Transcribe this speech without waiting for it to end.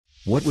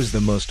What was the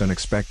most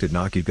unexpected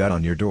knock you got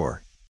on your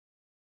door?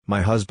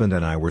 My husband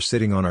and I were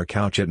sitting on our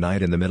couch at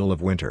night in the middle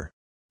of winter.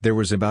 There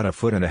was about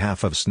 1.5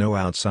 feet of snow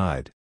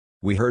outside.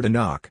 We heard a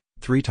knock,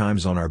 3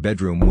 times on our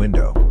bedroom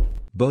window.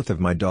 Both of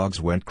my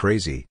dogs went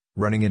crazy,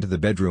 running into the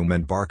bedroom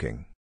and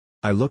barking.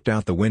 I looked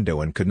out the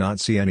window and could not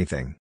see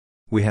anything.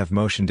 We have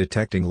motion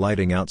detecting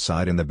lighting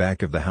outside in the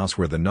back of the house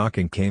where the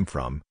knocking came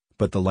from,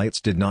 but the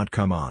lights did not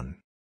come on.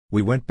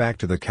 We went back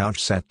to the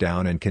couch, sat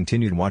down and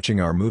continued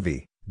watching our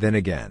movie. Then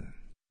again,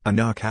 a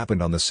knock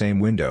happened on the same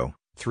window,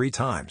 3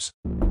 times.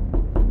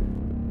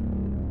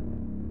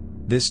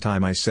 This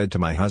time I said to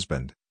my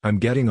husband, "I'm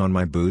getting on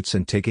my boots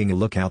and taking a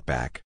look out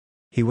back."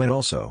 He went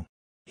also.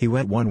 He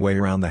went one way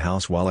around the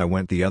house while I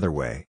went the other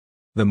way.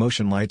 The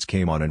motion lights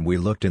came on and we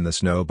looked in the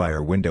snow by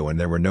our window and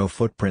there were no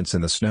footprints in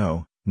the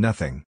snow,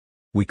 nothing.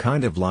 We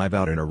kind of live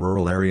out in a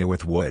rural area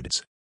with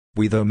woods.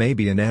 We though may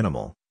be an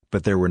animal,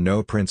 but there were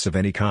no prints of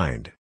any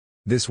kind.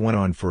 This went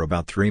on for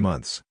about 3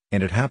 months,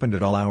 and it happened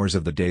at all hours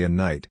of the day and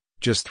night,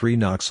 just 3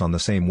 knocks on the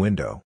same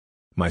window.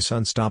 My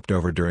son stopped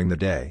over during the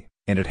day,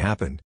 and it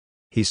happened.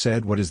 He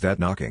said, "What is that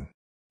knocking?"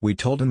 We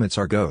told him it's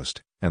our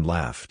ghost, and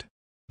laughed.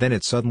 Then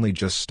it suddenly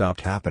just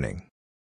stopped happening.